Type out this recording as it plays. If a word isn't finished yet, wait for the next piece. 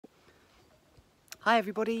Hi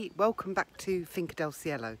everybody, welcome back to Finca del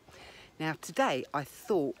Cielo. Now today I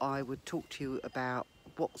thought I would talk to you about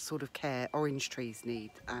what sort of care orange trees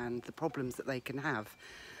need and the problems that they can have.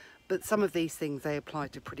 But some of these things they apply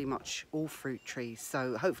to pretty much all fruit trees,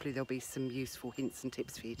 so hopefully there'll be some useful hints and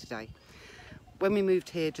tips for you today. When we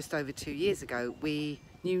moved here just over 2 years ago, we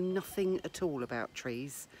knew nothing at all about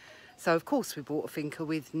trees. So of course we bought a finca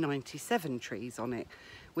with 97 trees on it,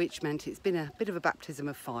 which meant it's been a bit of a baptism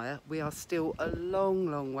of fire. We are still a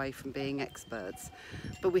long way from being experts,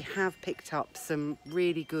 but we have picked up some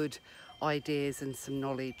really good ideas and some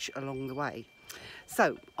knowledge along the way.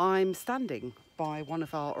 So I'm standing by one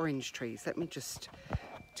of our orange trees. Let me just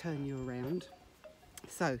turn you around.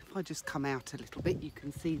 So if I just come out a little bit, you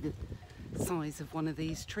can see the size of one of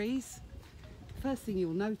these trees. First thing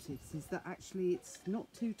you'll notice is that actually it's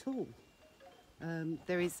not too tall.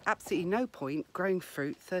 There is absolutely no point growing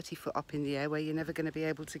fruit 30 foot up in the air where you're never going to be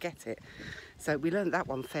able to get it. So we learned that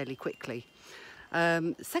one fairly quickly.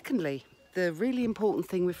 Secondly, the really important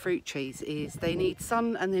thing with fruit trees is they need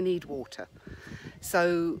sun and they need water.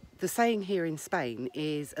 So the saying here in Spain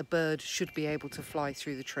is a bird should be able to fly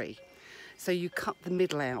through the tree. So you cut the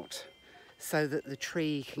middle out so that the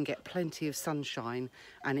tree can get plenty of sunshine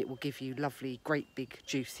and it will give you lovely, great big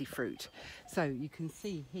juicy fruit. So you can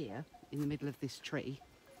see here in the middle of this tree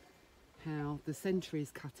how the centre is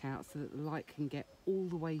cut out so that the light can get all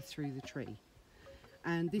the way through the tree.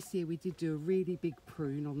 And this year we did do a really big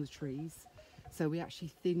prune on the trees, so we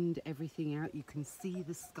actually thinned everything out. You can see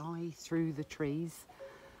the sky through the trees.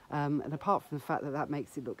 And apart from the fact that that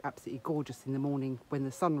makes it look absolutely gorgeous in the morning when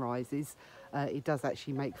the sun rises, it does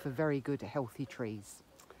actually make for very good healthy trees.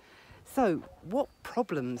 So what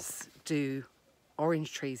problems do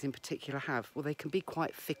orange trees in particular have? Well, they can be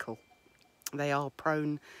quite fickle. They are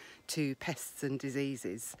prone to pests and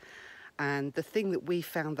diseases. And the thing that we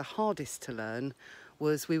found the hardest to learn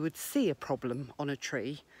was we would see a problem on a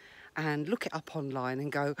tree and look it up online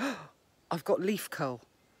and go, oh, I've got leaf curl.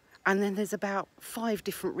 And then there's about 5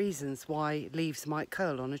 different reasons why leaves might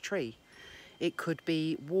curl on a tree. It could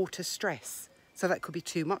be water stress. So that could be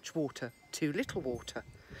too much water, too little water.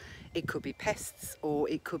 It could be pests, or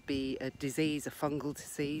it could be a disease, a fungal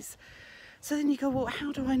disease. So then you go, well,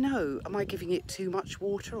 how do I know? Am I giving it too much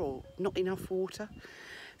water or not enough water?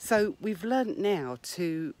 So we've learnt now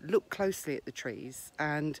to look closely at the trees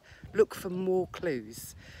and look for more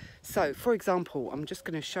clues. So for example, I'm just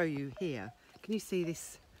going to show you here. Can you see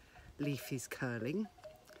this leaf is curling?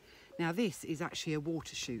 Now this is actually a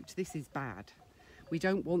water shoot. This is bad. We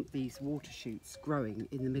don't want these water shoots growing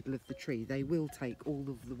in the middle of the tree. They will take all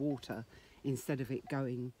of the water instead of it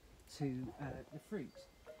going to the fruit.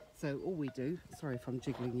 So all we do, sorry if I'm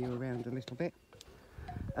jiggling you around a little bit,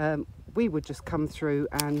 we would just come through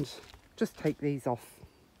and just take these off.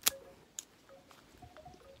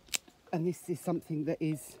 And this is something that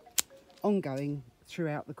is ongoing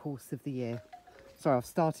throughout the course of the year. So I've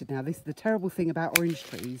started now. This is the terrible thing about orange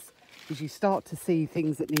trees, is you start to see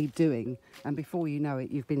things that need doing, and before you know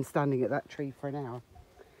it, you've been standing at that tree for an hour.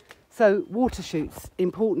 So water shoots,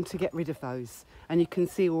 important to get rid of those. And you can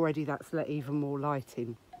see already that's let even more light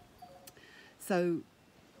in. So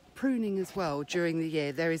pruning as well during the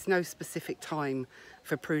year, there is no specific time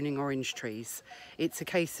for pruning orange trees. It's a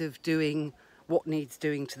case of doing what needs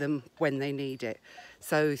doing to them when they need it.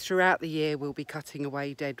 So throughout the year we'll be cutting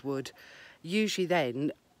away dead wood. Usually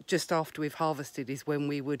then, just after we've harvested, is when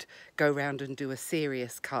we would go round and do a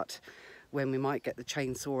serious cut, when we might get the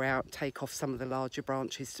chainsaw out, take off some of the larger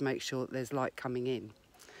branches to make sure that there's light coming in.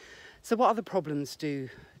 So what other problems do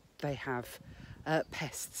they have?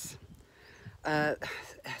 Pests.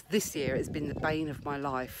 This year it's been the bane of my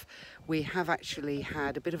life. We have actually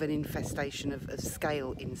had a bit of an infestation of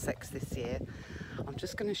scale insects this year. I'm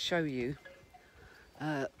just going to show you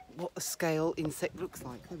what a scale insect looks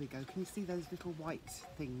like. There we go. Can you see those little white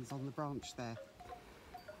things on the branch there?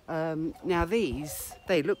 Now these,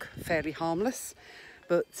 they look fairly harmless,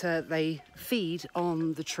 but they feed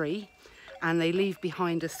on the tree and they leave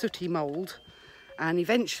behind a sooty mould, and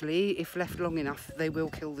eventually, if left long enough, they will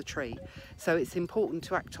kill the tree. So it's important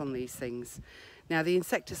to act on these things. Now the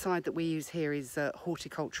insecticide that we use here is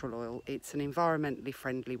horticultural oil. It's an environmentally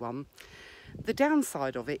friendly one. The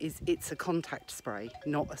downside of it is it's a contact spray,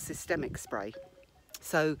 not a systemic spray.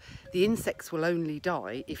 So the insects will only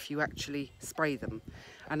die if you actually spray them.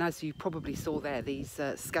 And as you probably saw there, these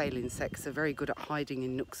scale insects are very good at hiding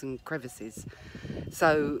in nooks and crevices.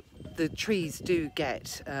 So the trees do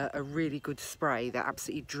get a really good spray. They're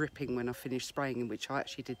absolutely dripping when I finish spraying them, which I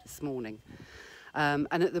actually did this morning. And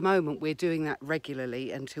at the moment we're doing that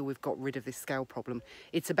regularly until we've got rid of this scale problem.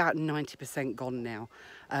 It's about 90% gone now,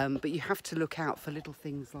 but you have to look out for little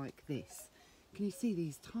things like this. Can you see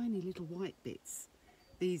these tiny little white bits?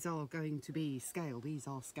 These are going to be scale. These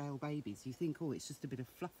are scale babies. You think, oh, it's just a bit of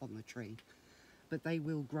fluff on the tree, but they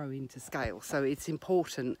will grow into scale. So it's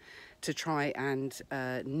important to try and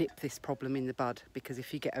nip this problem in the bud, because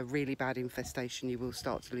if you get a really bad infestation, you will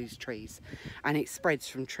start to lose trees, and it spreads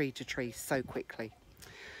from tree to tree so quickly.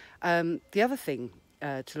 The other thing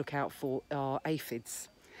to look out for are aphids.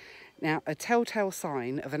 Now, a telltale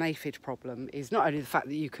sign of an aphid problem is not only the fact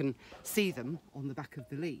that you can see them on the back of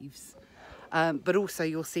the leaves, but also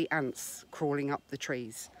you'll see ants crawling up the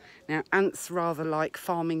trees. Now, ants rather like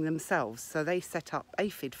farming themselves, so they set up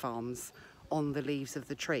aphid farms on the leaves of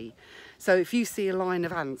the tree. So if you see a line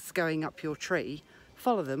of ants going up your tree,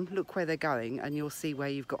 follow them, look where they're going, and you'll see where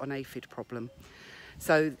you've got an aphid problem.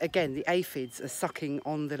 So again, the aphids are sucking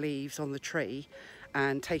on the leaves on the tree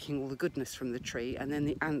and taking all the goodness from the tree, and then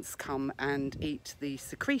the ants come and eat the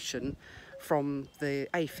secretion from the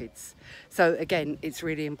aphids. So again, it's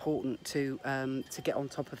really important to get on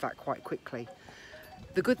top of that quite quickly.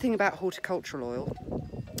 The good thing about horticultural oil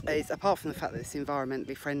is, apart from the fact that it's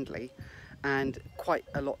environmentally friendly and quite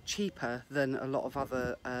a lot cheaper than a lot of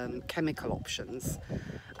other chemical options,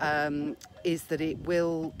 is that it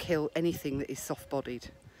will kill anything that is soft-bodied.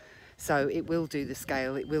 So it will do the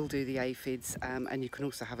scale, it will do the aphids, and you can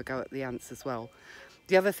also have a go at the ants as well.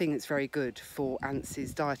 The other thing that's very good for ants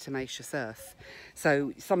is diatomaceous earth.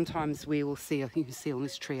 So sometimes we will see, I think you can see on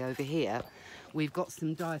this tree over here, we've got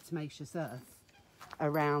some diatomaceous earth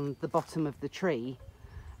around the bottom of the tree,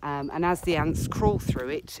 and as the ants crawl through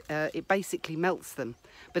it, it basically melts them.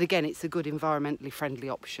 But again, it's a good environmentally friendly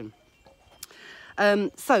option.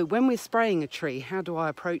 So when we're spraying a tree, how do I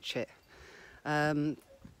approach it?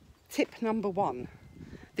 Tip number one,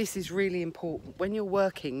 this is really important. When you're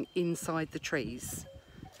working inside the trees,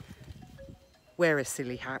 wear a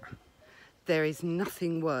silly hat. There is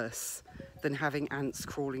nothing worse than having ants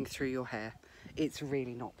crawling through your hair. It's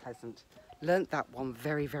really not pleasant. Learnt that one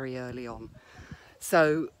very, very early on.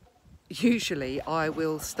 So usually I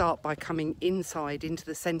will start by coming inside into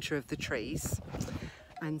the centre of the trees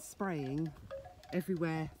and spraying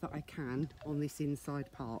everywhere that I can on this inside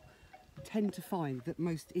part. I tend to find that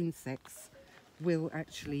most insects will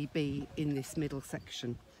actually be in this middle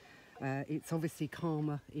section. It's obviously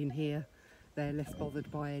calmer in here. They're less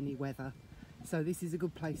bothered by any weather. So this is a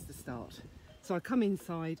good place to start. So I come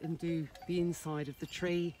inside and do the inside of the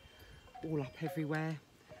tree, all up everywhere.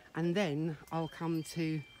 And then I'll come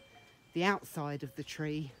to the outside of the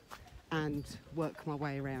tree and work my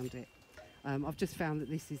way around it. I've just found that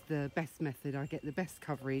this is the best method. I get the best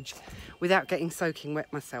coverage without getting soaking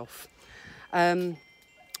wet myself.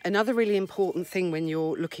 Another really important thing when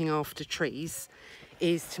you're looking after trees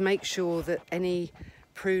is to make sure that any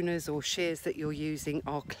pruners or shears that you're using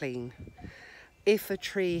are clean. If a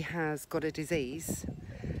tree has got a disease,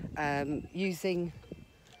 using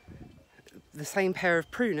the same pair of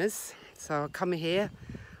pruners, so I'll come here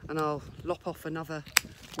and I'll lop off another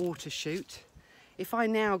water shoot. If I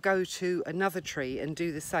now go to another tree and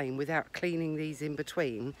do the same without cleaning these in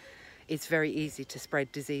between, it's very easy to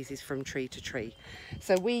spread diseases from tree to tree.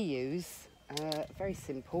 So we use, very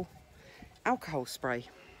simple, alcohol spray.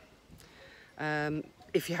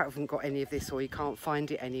 If you haven't got any of this or you can't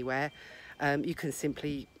find it anywhere, you can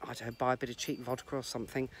simply, I don't know, buy a bit of cheap vodka or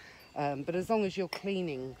something. But as long as you're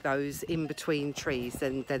cleaning those in between trees,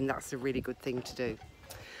 then that's a really good thing to do.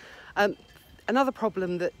 Another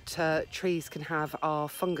problem that trees can have are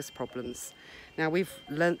fungus problems. Now, we've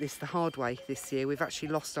learnt this the hard way this year. We've actually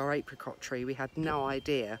lost our apricot tree. We had no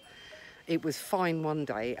idea. It was fine one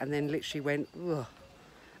day and then literally went, ugh,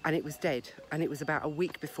 and it was dead. And it was about a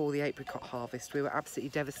week before the apricot harvest. We were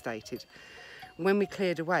absolutely devastated. When we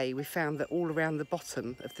cleared away, we found that all around the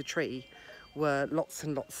bottom of the tree were lots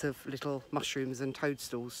and lots of little mushrooms and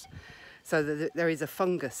toadstools. So that there is a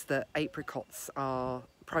fungus that apricots are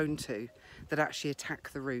prone to that actually attack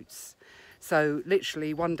the roots. So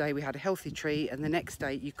literally one day we had a healthy tree and the next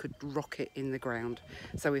day you could rock it in the ground.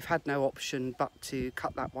 So we've had no option but to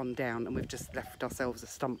cut that one down, and we've just left ourselves a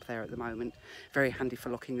stump there at the moment. Very handy for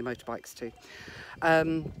locking the motorbikes too.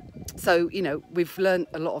 So, you know, we've learnt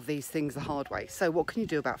a lot of these things the hard way. So what can you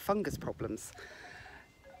do about fungus problems?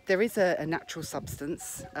 There is a natural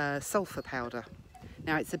substance, sulphur powder.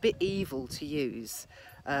 Now, it's a bit evil to use.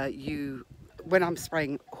 When I'm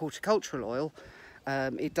spraying horticultural oil,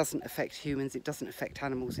 it doesn't affect humans, it doesn't affect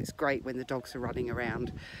animals. It's great when the dogs are running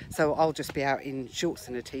around. So I'll just be out in shorts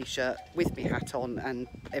and a t-shirt with my hat on and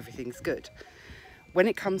everything's good. When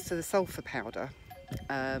it comes to the sulphur powder,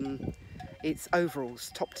 It's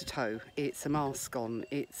overalls, top to toe, it's a mask on,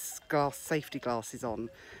 it's safety glasses on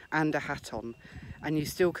and a hat on, and you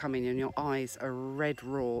still come in and your eyes are red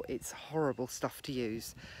raw. It's horrible stuff to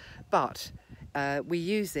use. But we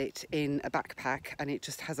use it in a backpack, and it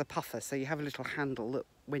just has a puffer, so you have a little handle that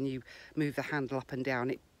when you move the handle up and down,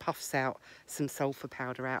 it puffs out some sulphur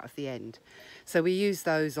powder out of the end. So we use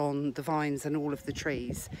those on the vines and all of the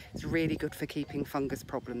trees. It's really good for keeping fungus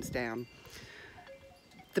problems down.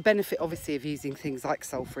 The benefit obviously of using things like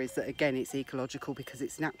sulphur is that, again, it's ecological because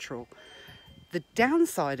it's natural. The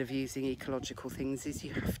downside of using ecological things is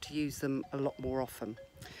you have to use them a lot more often.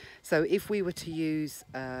 So if we were to use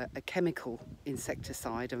a chemical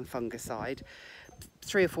insecticide and fungicide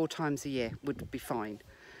 3 or 4 times a year would be fine.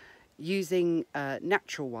 Using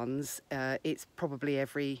natural ones, it's probably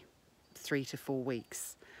every 3 to 4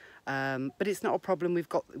 weeks. But it's not a problem. We've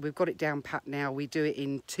got it down pat now. We do it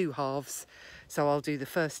in 2 halves. So I'll do the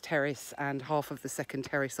first terrace and half of the second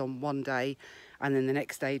terrace on one day, and then the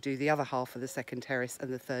next day do the other half of the second terrace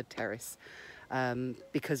and the third terrace.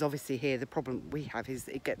 Because obviously here the problem we have is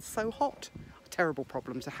it gets so hot. A terrible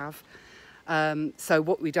problem to have. So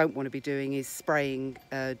what we don't want to be doing is spraying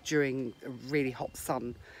during a really hot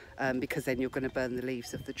sun, because then you're going to burn the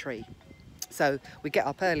leaves of the tree. So we get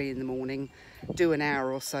up early in the morning, do an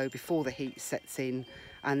hour or so before the heat sets in,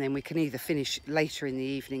 and then we can either finish later in the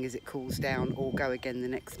evening as it cools down or go again the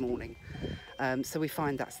next morning. So we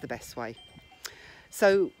find that's the best way.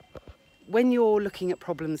 So when you're looking at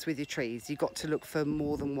problems with your trees, you've got to look for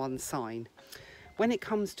more than one sign. When it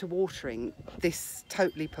comes to watering, this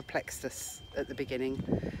totally perplexed us at the beginning.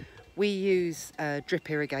 We use a drip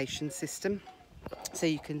irrigation system. So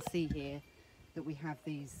you can see here that we have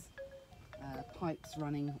these pipes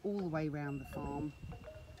running all the way around the farm,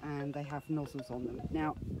 and they have nozzles on them.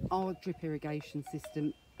 Now, our drip irrigation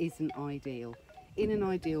system isn't ideal. In an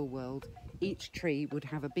ideal world, each tree would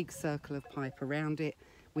have a big circle of pipe around it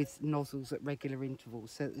with nozzles at regular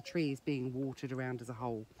intervals, so that the tree is being watered around as a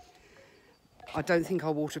whole. I don't think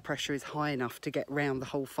our water pressure is high enough to get round the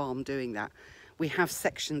whole farm doing that. We have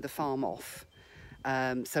sectioned the farm off,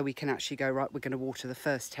 so we can actually go, right, we're going to water the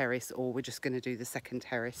first terrace, or we're just going to do the second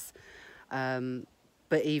terrace.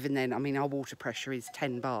 But even then, I mean, our water pressure is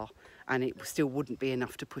 10 bar, and it still wouldn't be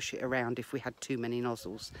enough to push it around if we had too many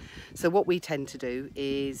nozzles. So what we tend to do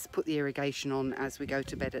is put the irrigation on as we go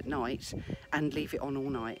to bed at night and leave it on all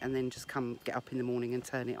night, and then just get up in the morning and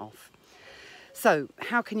turn it off. So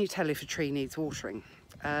how can you tell if a tree needs watering?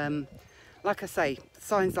 Like I say,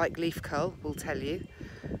 signs like leaf curl will tell you,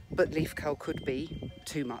 but leaf curl could be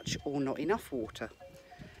too much or not enough water.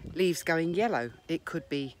 Leaves going yellow, it could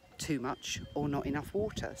be too much or not enough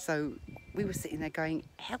water. So we were sitting there going,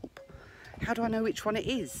 help, how do I know which one it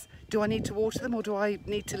is? Do I need to water them, or do I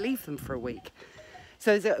need to leave them for a week?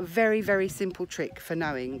 So it's a very, very simple trick for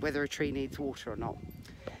knowing whether a tree needs water or not.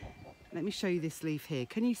 Let me show you this leaf here.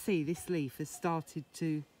 Can you see this leaf has started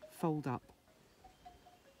to fold up?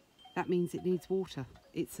 That means it needs water.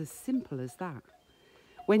 It's as simple as that.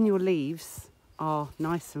 When your leaves are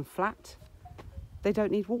nice and flat, they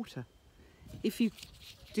don't need water. If you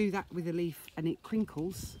do that with a leaf and it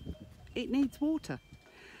crinkles, it needs water.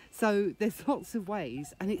 So there's lots of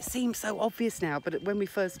ways, and it seems so obvious now, but when we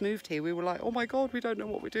first moved here we were like, oh my god, we don't know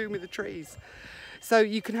what we're doing with the trees. So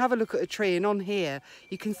you can have a look at a tree, and on here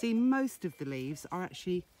you can see most of the leaves are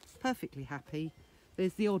actually perfectly happy.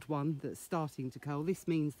 There's the odd one that's starting to curl. This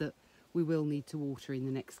means that we will need to water in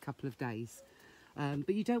the next couple of days.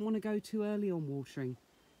 But you don't want to go too early on watering,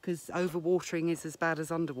 because overwatering is as bad as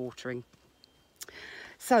underwatering.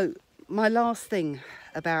 So my last thing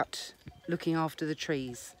about looking after the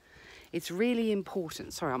trees, it's really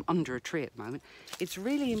important, sorry, I'm under a tree at the moment, it's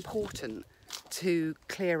really important to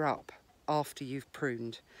clear up after you've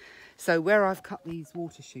pruned. So where I've cut these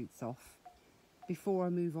water shoots off, before I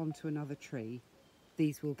move on to another tree,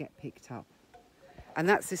 these will get picked up. And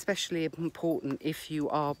that's especially important if you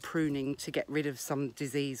are pruning to get rid of some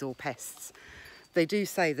disease or pests. They do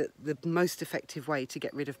say that the most effective way to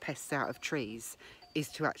get rid of pests out of trees is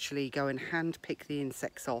to actually go and hand pick the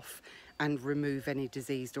insects off and remove any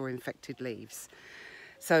diseased or infected leaves.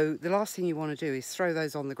 So the last thing you want to do is throw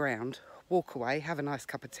those on the ground, walk away, have a nice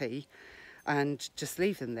cup of tea, and just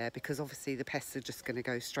leave them there, because obviously the pests are just going to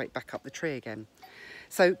go straight back up the tree again.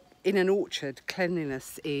 So in an orchard,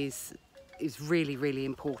 cleanliness is really, really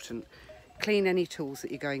important. Clean any tools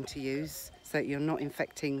that you're going to use so that you're not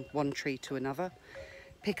infecting one tree to another.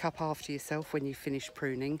 Pick up after yourself when you finish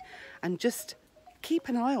pruning, and just keep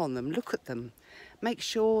an eye on them, look at them. Make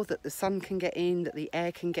sure that the sun can get in, that the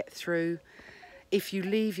air can get through. If you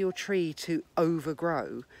leave your tree to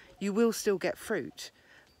overgrow, you will still get fruit,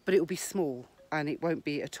 but it will be small and it won't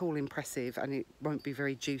be at all impressive and it won't be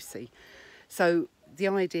very juicy. So the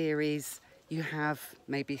idea is you have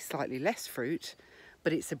maybe slightly less fruit,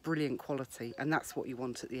 but it's a brilliant quality, and that's what you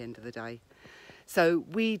want at the end of the day. So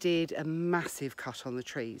we did a massive cut on the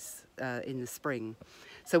trees in the spring.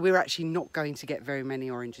 So we're actually not going to get very many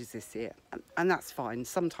oranges this year, and that's fine.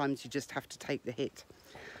 Sometimes you just have to take the hit.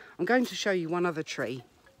 I'm going to show you one other tree.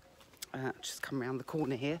 Just come around the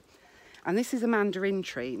corner here. And this is a mandarin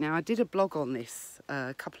tree. Now, I did a blog on this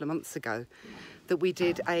a couple of months ago, that we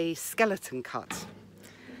did a skeleton cut.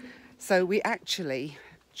 So we actually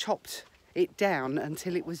chopped it down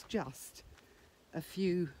until it was just a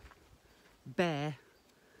few bare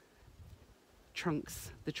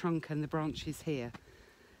trunks, the trunk and the branches here.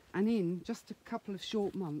 And in just a couple of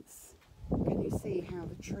short months, can you see how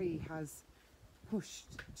the tree has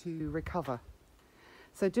pushed to recover?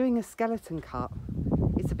 So doing a skeleton cut,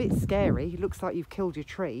 it's a bit scary. It looks like you've killed your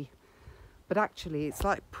tree, but actually it's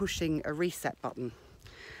like pushing a reset button.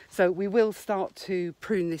 So we will start to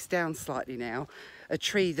prune this down slightly now. A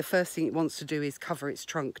tree, the first thing it wants to do is cover its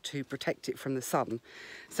trunk to protect it from the sun.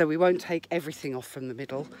 So we won't take everything off from the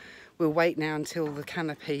middle. We'll wait now until the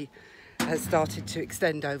canopy has started to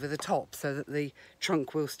extend over the top so that the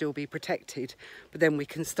trunk will still be protected, but then we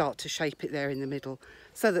can start to shape it there in the middle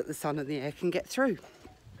so that the sun and the air can get through.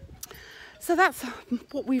 So that's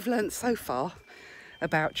what we've learnt so far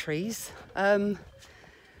about trees.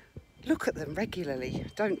 Look at them regularly,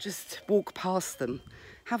 don't just walk past them.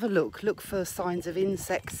 Have a look for signs of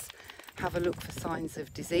insects, have a look for signs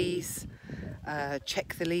of disease,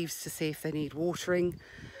 check the leaves to see if they need watering,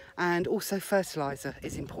 and also fertiliser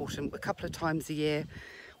is important. A couple of times a year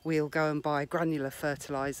we'll go and buy granular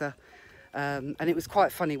fertiliser, and it was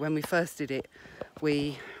quite funny when we first did it.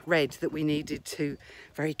 We read that we needed to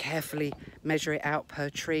very carefully measure it out per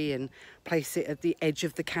tree and place it at the edge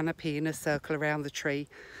of the canopy in a circle around the tree.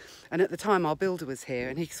 And at the time our builder was here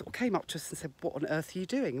and he sort of came up to us and said, "What on earth are you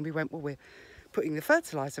doing?" And we went, "Well, we're putting the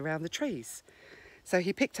fertiliser around the trees." So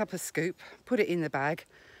he picked up a scoop, put it in the bag,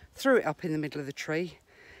 threw it up in the middle of the tree,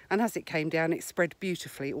 and as it came down it spread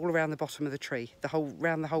beautifully all around the bottom of the tree,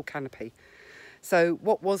 around the whole canopy. So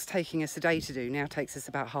what was taking us a day to do now takes us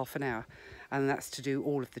about half an hour, and that's to do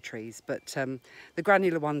all of the trees. But the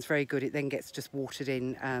granular one's very good. It then gets just watered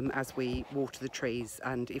in as we water the trees,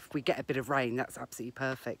 and if we get a bit of rain, that's absolutely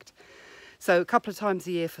perfect. So a couple of times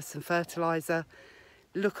a year for some fertiliser.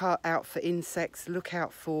 Look out for insects, look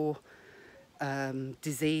out for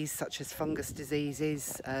disease such as fungus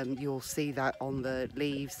diseases. You'll see that on the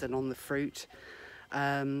leaves and on the fruit.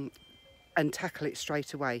 And tackle it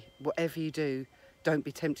straight away. Whatever you do, don't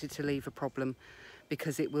be tempted to leave a problem,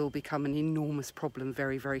 because it will become an enormous problem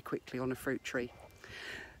very, very quickly on a fruit tree.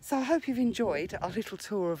 So I hope you've enjoyed our little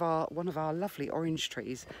tour of one of our lovely orange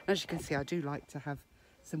trees. As you can see, I do like to have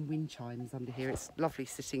some wind chimes under here. It's lovely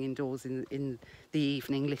sitting indoors in the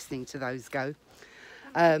evening listening to those go.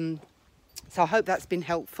 So I hope that's been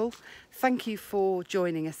helpful. Thank you for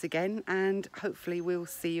joining us again, and hopefully we'll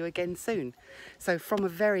see you again soon. So from a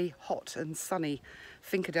very hot and sunny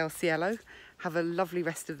Finca del Cielo, have a lovely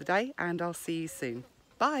rest of the day, and I'll see you soon.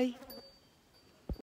 Bye.